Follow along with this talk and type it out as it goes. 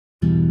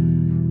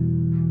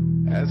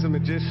As a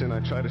magician, I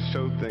try to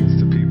show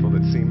things to people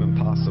that seem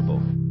impossible.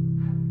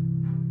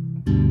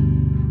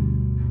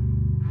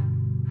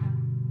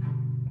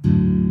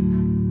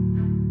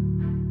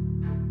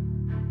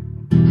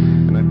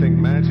 And I think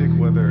magic,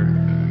 whether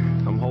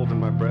I'm holding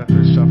my breath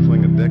or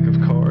shuffling a deck of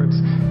cards,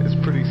 is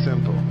pretty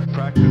simple.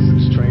 Practice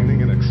is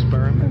training and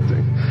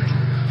experimenting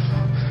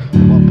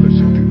while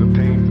pushing through the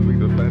pain to be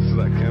the best as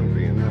I can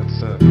be, and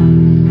that's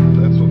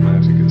what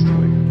magic is to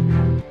me.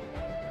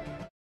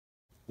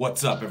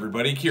 What's up,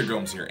 everybody? Kier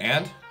Gomes here,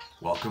 and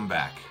welcome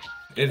back.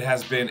 It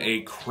has been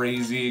a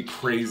crazy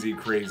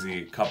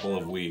couple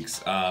of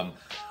weeks.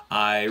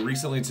 I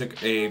recently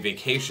took a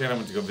vacation. I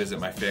went to go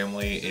visit my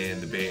family in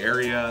the Bay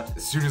Area.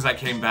 As soon as I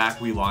came back,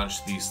 we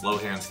launched the Slow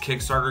Hands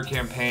Kickstarter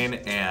campaign,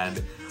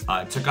 and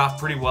it took off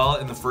pretty well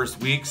in the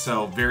first week,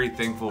 so very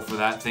thankful for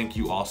that. Thank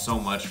you all so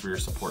much for your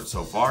support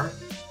so far.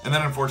 And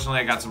then unfortunately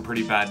I got some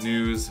pretty bad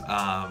news,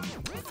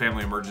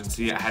 family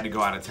emergency. I had to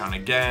go out of town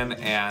again,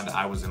 and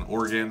I was in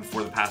Oregon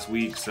for the past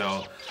week,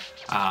 so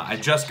I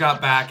just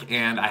got back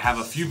and I have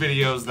a few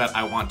videos that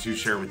I want to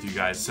share with you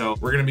guys. So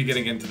we're gonna be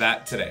getting into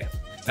that today.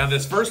 Now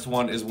this first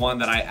one is one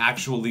that I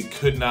actually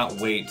could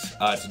not wait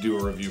to do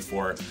a review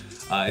for.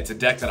 It's a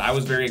deck that I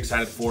was very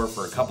excited for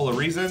a couple of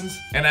reasons.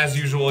 And as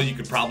usual, you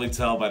could probably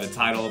tell by the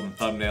title and the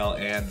thumbnail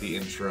and the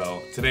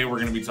intro. Today we're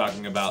gonna be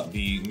talking about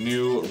the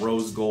new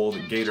Rose Gold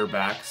Gator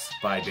backs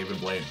by David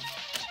Blaine.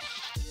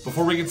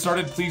 Before we get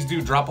started, please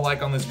do drop a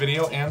like on this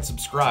video and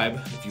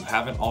subscribe if you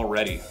haven't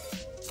already.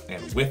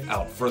 And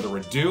without further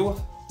ado,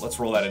 let's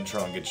roll that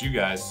intro and get you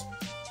guys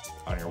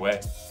on your way.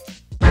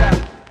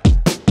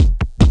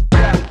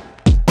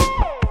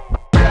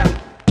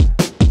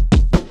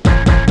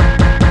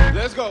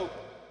 Let's go.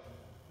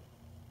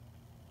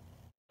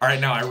 All right,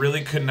 now I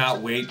really could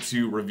not wait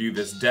to review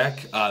this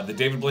deck. The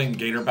David Blaine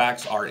Gator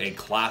backs are a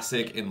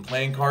classic in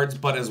playing cards,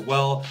 but as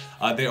well,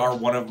 they are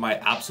one of my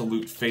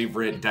absolute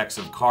favorite decks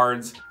of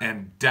cards,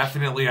 and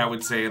definitely I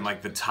would say in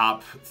like the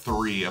top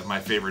 3 of my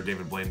favorite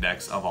David Blaine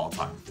decks of all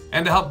time.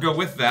 And to help go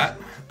with that,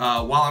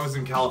 while I was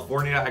in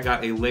California, I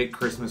got a late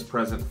Christmas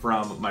present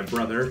from my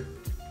brother.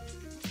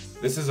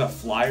 This is a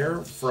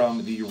flyer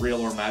from the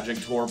Real or Magic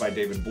tour by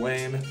David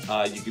Blaine.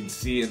 You can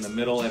see in the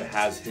middle it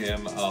has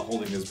him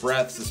holding his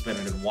breath,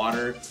 suspended in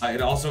water. It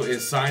also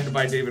is signed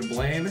by David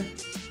Blaine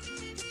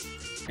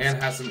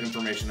and has some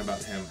information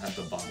about him at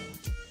the bottom.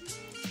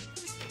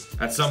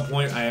 At some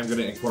point I am going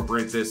to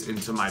incorporate this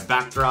into my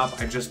backdrop.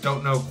 I just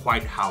don't know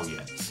quite how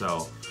yet,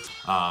 so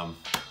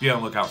be on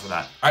the lookout for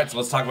that. All right, so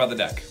let's talk about the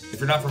deck. If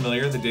you're not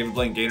familiar, the David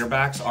Blaine Gator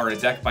backs are a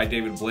deck by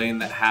David Blaine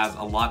that has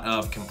a lot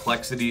of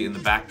complexity in the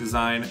back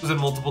design. It's in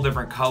multiple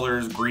different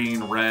colors: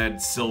 green, red,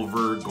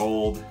 silver,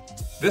 gold.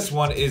 This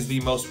one is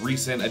the most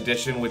recent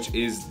addition, which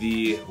is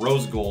the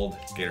Rose Gold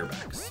Gator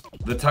backs.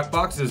 The tuck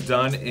box is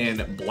done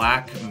in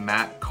black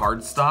matte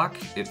cardstock.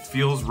 It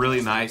feels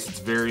really nice. It's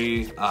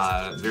very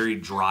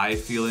dry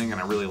feeling, and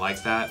I really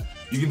like that.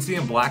 You can see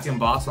in black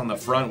embossed on the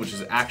front, which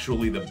is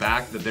actually the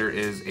back, that there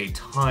is a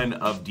ton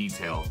of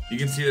detail. You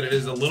can see that it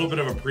is a little bit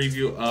of a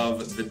preview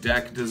of the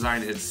deck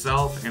design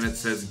itself, and it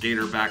says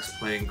Gator backs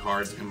playing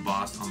cards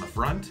embossed on the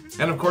front.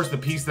 And of course, the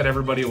piece that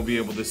everybody will be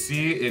able to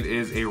see, it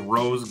is a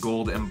rose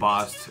gold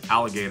embossed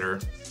alligator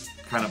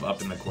kind of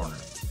up in the corner.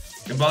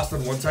 Embossed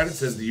on one side, it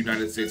says the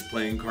United States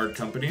Playing Card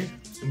Company.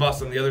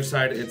 Embossed on the other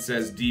side, it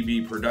says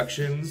DB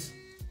Productions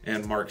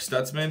and Mark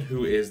Stutzman,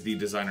 who is the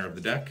designer of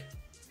the deck.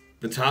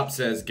 The top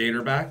says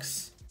Gator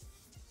backs.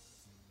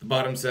 The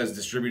bottom says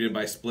distributed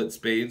by Split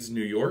Spades,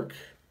 New York.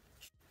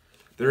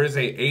 There is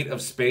a 8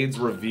 of spades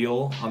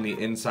reveal on the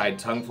inside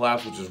tongue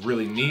flaps, which is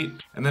really neat.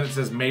 And then it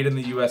says made in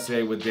the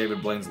USA with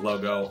David Blaine's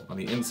logo on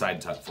the inside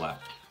tongue flap.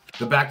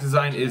 The back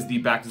design is the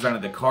back design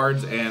of the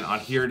cards, and on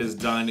here it is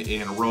done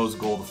in rose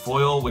gold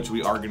foil, which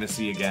we are gonna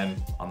see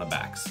again on the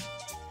backs.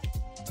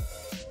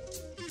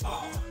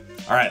 Oh.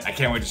 All right, I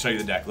can't wait to show you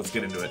the deck. Let's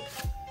get into it.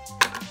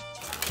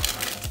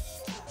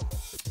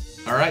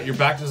 All right, your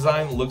back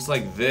design looks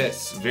like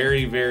this.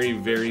 Very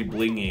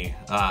blingy.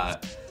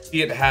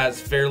 It has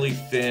fairly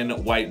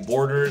thin white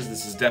borders.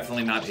 This is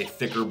definitely not a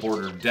thicker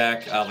bordered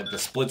deck. Like the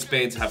Split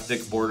Spades have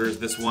thick borders.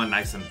 This one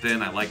nice and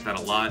thin. I like that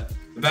a lot.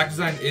 The back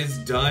design is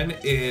done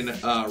in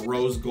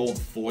rose gold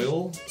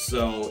foil,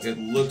 so it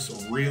looks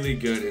really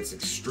good. It's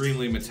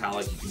extremely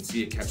metallic. You can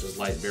see it catches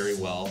light very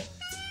well.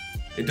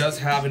 It does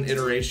have an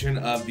iteration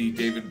of the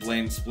David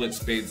Blaine Split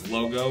Spades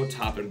logo,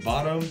 top and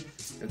bottom.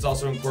 It's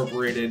also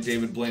incorporated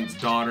David Blaine's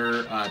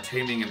daughter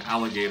taming an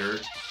alligator,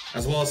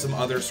 as well as some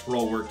other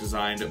scroll work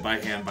designed by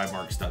hand by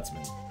Mark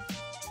Stutzman.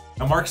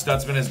 Now, Mark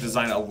Stutzman has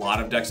designed a lot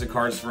of decks of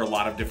cards for a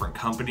lot of different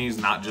companies,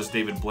 not just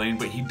David Blaine,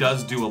 but he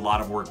does do a lot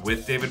of work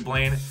with David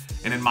Blaine,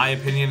 and in my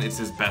opinion, it's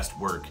his best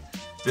work.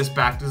 This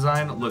back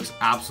design looks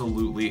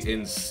absolutely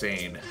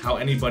insane. How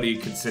anybody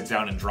could sit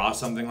down and draw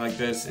something like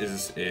this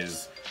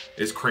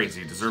is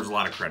crazy. It deserves a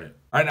lot of credit.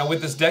 All right, now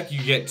with this deck,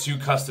 you get 2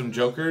 custom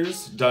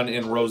jokers done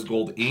in rose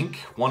gold ink.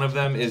 One of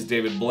them is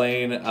David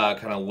Blaine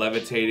kind of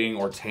levitating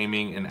or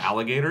taming an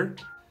alligator.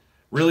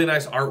 Really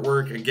nice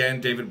artwork.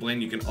 Again, David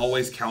Blaine, you can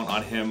always count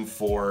on him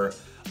for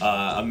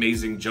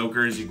amazing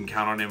jokers. You can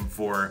count on him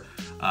for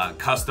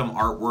custom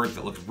artwork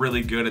that looks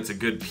really good. It's a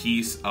good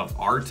piece of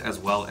art as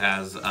well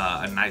as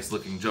a nice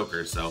looking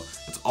joker. So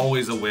it's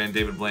always a win.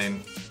 David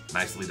Blaine,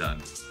 nicely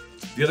done.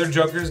 The other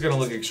Joker is going to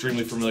look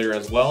extremely familiar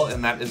as well,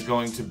 and that is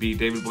going to be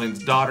David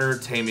Blaine's daughter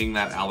taming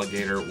that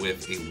alligator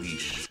with a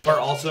leash. We're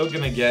also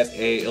going to get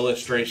an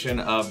illustration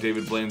of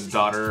David Blaine's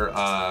daughter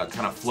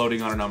kind of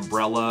floating on an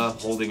umbrella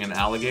holding an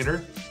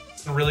alligator.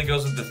 It really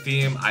goes with the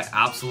theme. I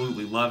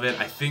absolutely love it.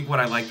 I think what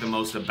I like the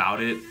most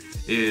about it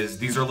is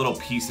these are little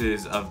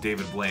pieces of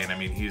David Blaine. I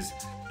mean,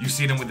 you've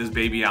seen him with his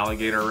baby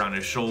alligator around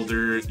his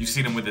shoulder. You've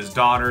seen him with his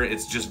daughter.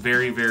 It's just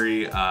very,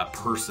 very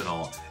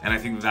personal. And I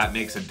think that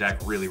makes a deck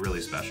really,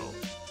 really special.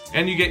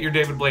 And you get your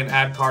David Blaine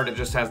ad card. It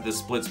just has the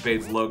Split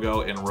Spades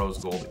logo in rose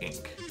gold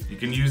ink. You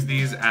can use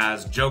these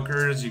as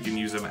jokers. You can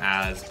use them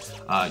as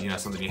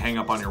something you hang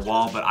up on your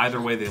wall. But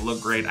either way, they look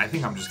great. I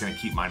think I'm just gonna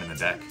keep mine in the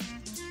deck.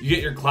 You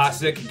get your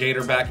classic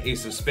Gatorback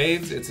Ace of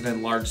Spades. It's an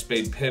enlarged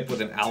spade pip with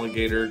an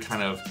alligator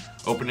kind of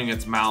opening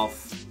its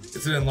mouth.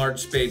 It's an enlarged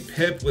spade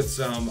pip with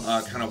some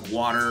kind of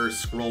water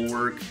scroll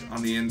work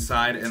on the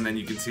inside, and then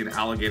you can see an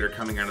alligator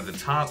coming out of the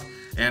top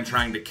and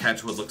trying to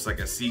catch what looks like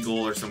a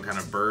seagull or some kind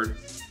of bird.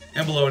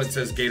 And below it, it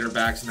says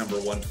Gatorbacks number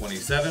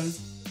 127.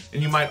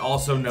 And you might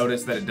also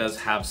notice that it does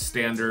have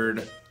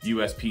standard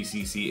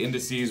USPCC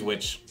indices,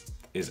 which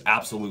is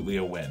absolutely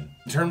a win.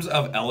 In terms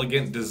of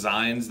elegant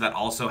designs that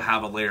also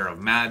have a layer of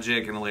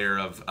magic and a layer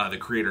of the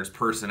creator's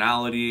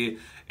personality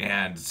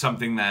and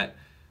something that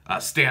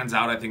stands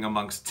out, I think,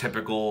 amongst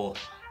typical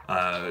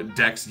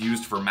decks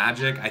used for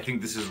Magic. I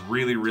think this is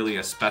really, really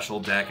a special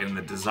deck, and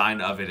the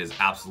design of it is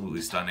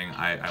absolutely stunning.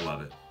 I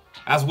love it.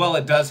 As well,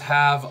 it does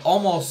have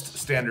almost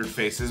standard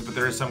faces, but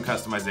there is some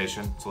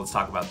customization, so let's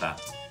talk about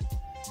that.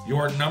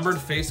 Your numbered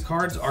face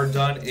cards are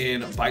done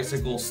in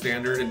Bicycle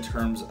Standard in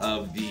terms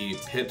of the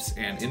pips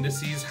and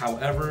indices.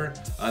 However,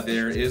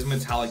 there is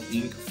metallic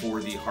ink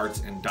for the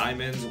hearts and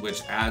diamonds,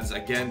 which adds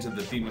again to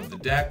the theme of the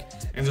deck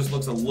and just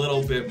looks a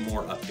little bit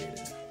more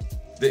updated.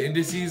 The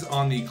indices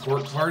on the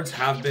court cards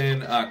have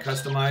been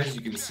customized.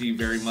 You can see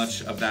very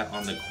much of that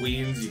on the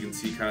queens. You can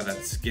see kind of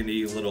that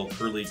skinny little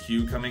curly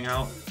Q coming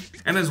out.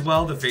 And as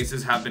well, the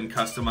faces have been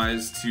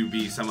customized to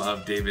be some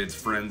of David's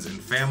friends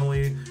and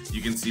family. You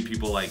can see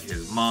people like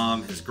his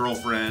mom, his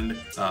girlfriend,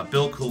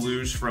 Bill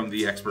Kalush from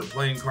the Expert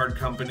Playing Card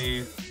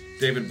Company,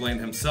 David Blaine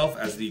himself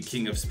as the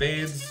King of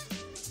Spades.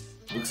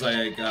 Looks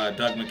like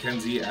Doug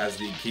McKenzie as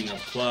the King of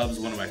Clubs,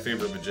 one of my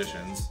favorite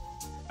magicians.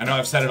 I know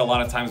I've said it a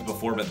lot of times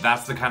before, but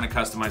that's the kind of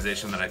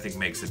customization that I think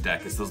makes a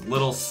deck. It's those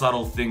little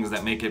subtle things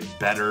that make it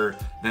better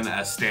than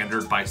a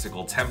standard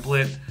Bicycle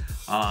template.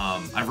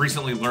 I've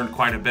recently learned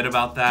quite a bit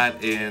about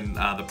that in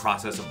the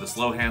process of the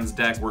Slow Hands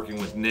deck, working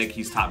with Nick.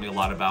 He's taught me a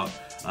lot about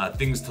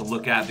things to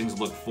look at, things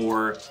to look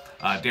for.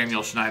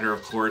 Daniel Schneider,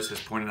 of course, has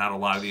pointed out a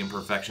lot of the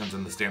imperfections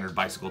in the standard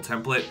Bicycle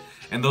template.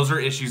 And those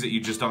are issues that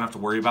you just don't have to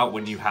worry about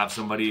when you have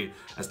somebody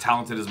as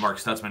talented as Mark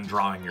Stutzman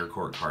drawing your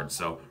court cards.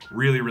 So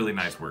really, really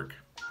nice work.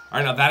 All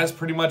right, now that is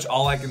pretty much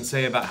all I can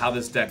say about how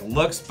this deck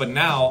looks, but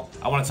now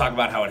I want to talk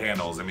about how it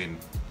handles. I mean,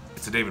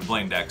 it's a David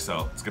Blaine deck,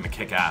 so it's gonna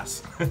kick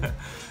ass.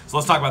 So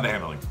let's talk about the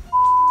handling.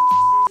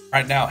 All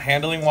right, now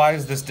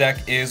handling-wise, this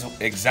deck is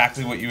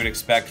exactly what you would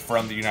expect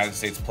from the United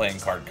States Playing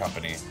Card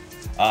Company.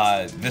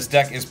 This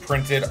deck is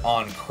printed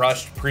on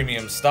crushed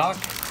premium stock,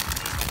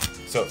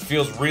 so it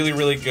feels really,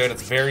 really good.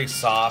 It's very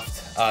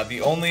soft.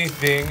 The only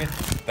thing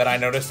that I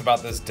noticed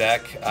about this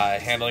deck,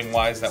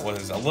 handling-wise, that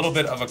was a little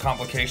bit of a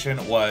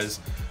complication was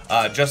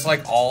just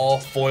like all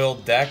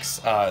foiled decks,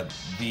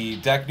 the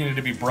deck needed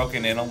to be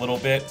broken in a little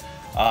bit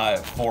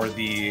for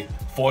the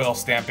foil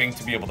stamping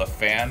to be able to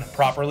fan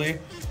properly.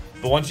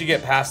 But once you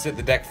get past it,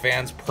 the deck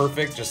fans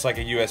perfect, just like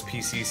a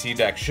USPCC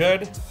deck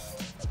should.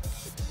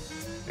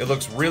 It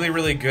looks really,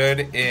 really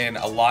good in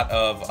a lot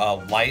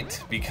of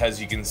light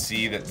because you can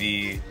see that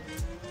the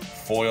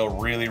foil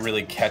really,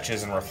 really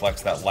catches and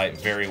reflects that light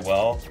very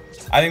well.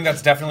 I think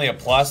that's definitely a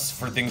plus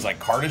for things like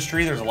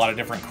cardistry. There's a lot of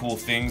different cool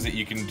things that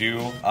you can do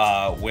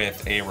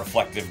with a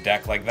reflective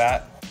deck like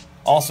that.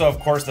 Also, of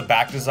course, the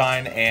back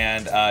design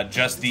and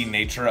just the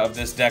nature of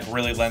this deck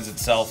really lends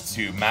itself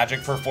to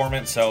Magic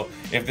performance. So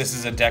if this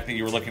is a deck that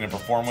you were looking to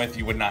perform with,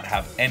 you would not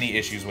have any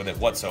issues with it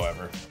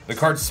whatsoever. The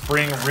cards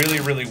spring really,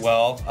 really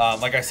well.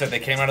 Like I said, they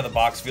came out of the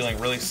box feeling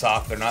really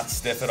soft. They're not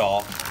stiff at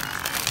all.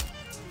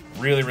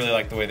 Really, really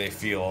like the way they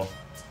feel.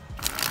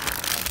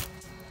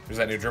 There's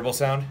that new dribble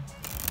sound.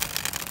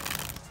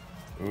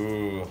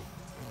 Ooh,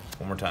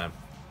 one more time.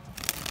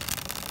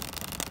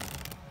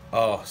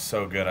 Oh,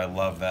 so good. I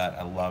love that.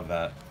 I love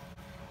that.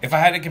 If I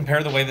had to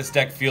compare the way this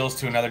deck feels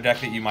to another deck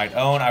that you might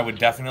own, I would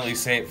definitely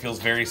say it feels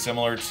very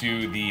similar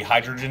to the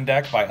Hydrogen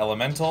deck by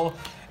Elemental.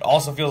 It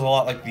also feels a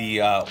lot like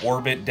the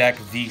Orbit deck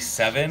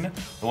V7,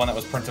 the one that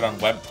was printed on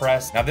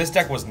WebPress. Now, this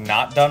deck was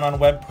not done on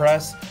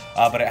WebPress,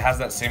 but it has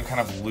that same kind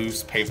of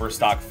loose paper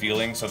stock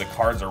feeling, so the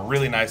cards are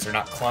really nice. They're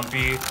not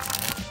clumpy.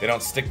 They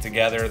don't stick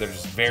together. They're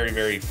just very,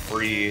 very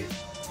free.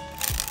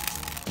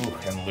 Ooh,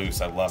 and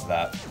loose. I love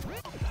that.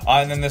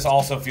 And then this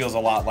also feels a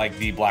lot like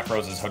the Black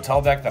Roses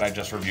Hotel deck that I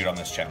just reviewed on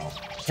this channel.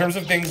 In terms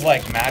of things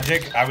like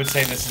magic, I would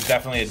say this is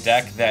definitely a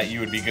deck that you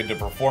would be good to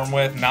perform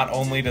with. Not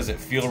only does it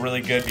feel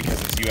really good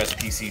because it's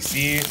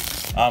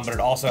USPCC, but it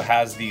also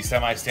has the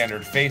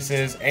semi-standard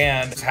faces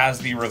and it has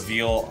the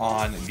reveal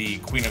on the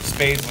Queen of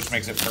Spades, which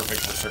makes it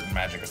perfect for certain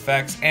magic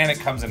effects. And it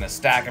comes in a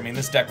stack. I mean,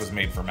 this deck was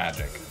made for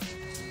magic.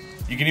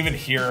 You can even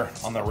hear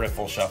on the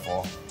riffle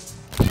shuffle.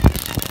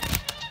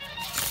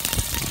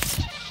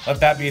 Let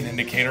that be an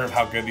indicator of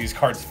how good these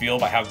cards feel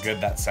by how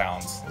good that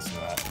sounds. Listen to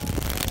that.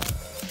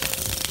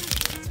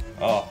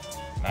 Oh,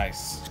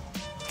 nice.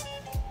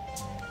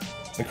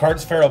 The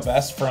cards fare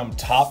best from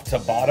top to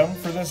bottom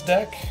for this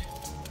deck,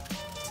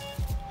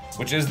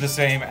 which is the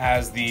same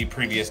as the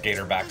previous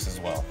Gator backs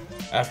as well.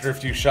 After a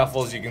few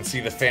shuffles, you can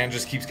see the fan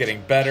just keeps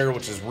getting better,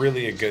 which is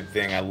really a good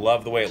thing. I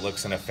love the way it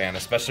looks in a fan,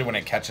 especially when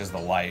it catches the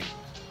light.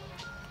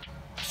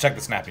 Check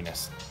the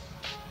snappiness.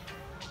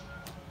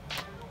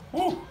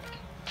 Woo!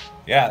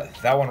 Yeah,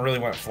 that one really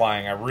went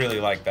flying. I really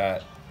like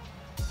that.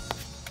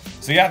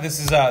 So yeah, this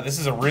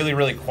is a really,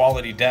 really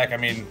quality deck. I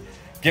mean,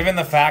 given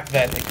the fact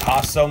that it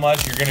costs so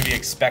much, you're going to be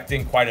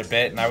expecting quite a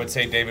bit, and I would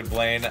say David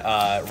Blaine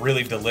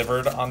really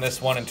delivered on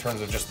this one in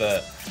terms of just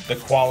the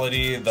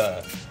quality,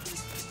 the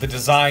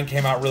design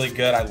came out really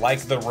good. I like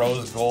the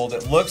rose gold.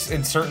 It looks,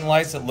 in certain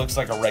lights, it looks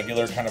like a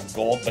regular kind of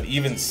gold, but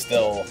even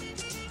still,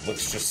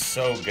 looks just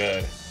so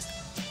good.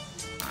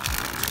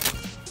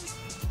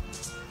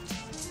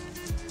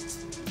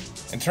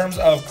 In terms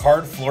of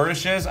card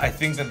flourishes, I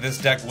think that this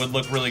deck would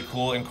look really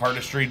cool in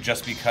cardistry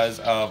just because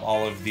of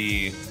all of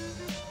the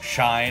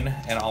shine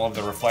and all of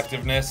the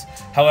reflectiveness.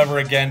 However,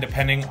 again,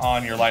 depending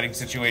on your lighting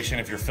situation,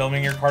 if you're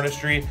filming your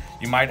cardistry,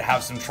 you might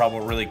have some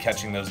trouble really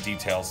catching those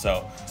details.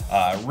 So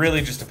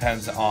really just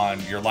depends on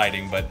your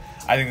lighting, but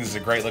I think this is a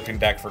great looking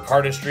deck for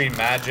cardistry,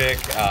 magic.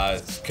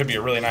 It could be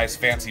a really nice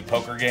fancy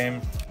poker game.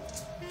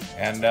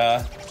 And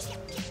there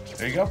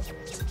you go.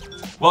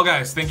 Well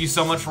guys, thank you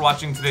so much for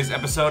watching today's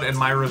episode and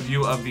my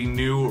review of the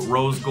new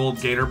Rose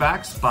Gold Gator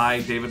backs by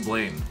David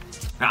Blaine.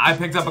 Now, I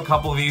picked up a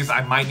couple of these.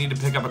 I might need to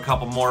pick up a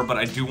couple more, but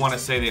I do want to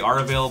say they are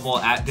available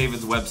at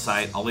David's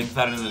website. I'll link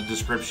that in the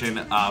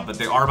description, but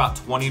they are about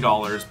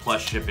 $20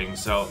 plus shipping.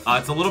 So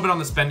it's a little bit on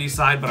the spendy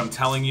side, but I'm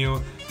telling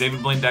you,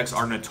 David Blaine decks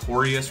are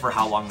notorious for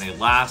how long they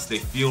last. They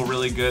feel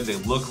really good. They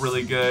look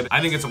really good.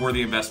 I think it's a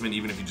worthy investment,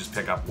 even if you just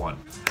pick up one.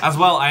 As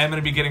well, I am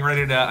going to be getting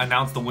ready to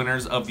announce the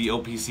winners of the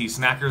OPC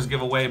Snackers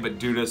giveaway, but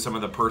due to some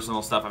of the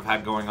personal stuff I've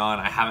had going on,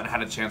 I haven't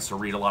had a chance to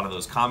read a lot of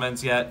those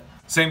comments yet.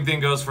 Same thing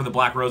goes for the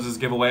Black Roses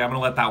giveaway. I'm going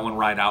to let that one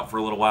ride out for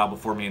a little while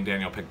before me and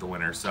Daniel pick the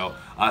winner. So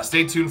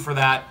stay tuned for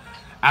that.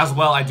 As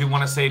well, I do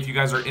want to say if you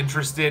guys are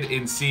interested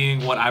in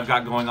seeing what I've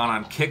got going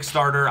on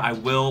Kickstarter, I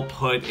will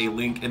put a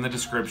link in the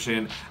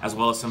description as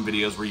well as some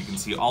videos where you can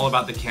see all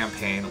about the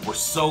campaign. We're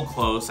so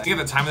close. I think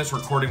at the time of this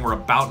recording, we're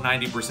about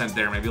 90%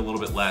 there, maybe a little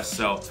bit less.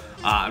 So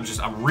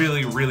I'm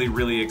really, really,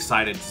 really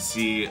excited to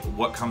see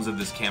what comes of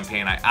this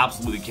campaign. I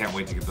absolutely can't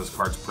wait to get those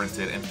cards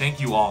printed. And thank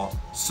you all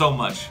so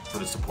much for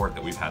the support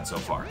that we've had so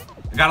far.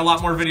 I got a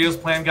lot more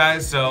videos planned,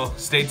 guys, so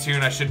stay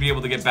tuned. I should be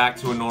able to get back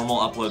to a normal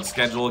upload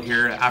schedule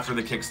here after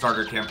the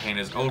Kickstarter campaign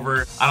is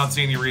over. I don't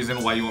see any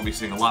reason why you won't be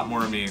seeing a lot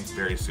more of me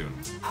very soon.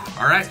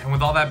 All right, and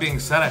with all that being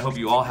said, I hope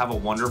you all have a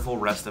wonderful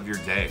rest of your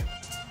day.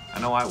 I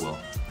know I will.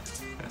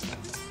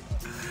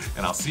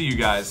 And I'll see you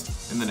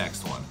guys in the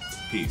next one.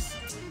 Peace.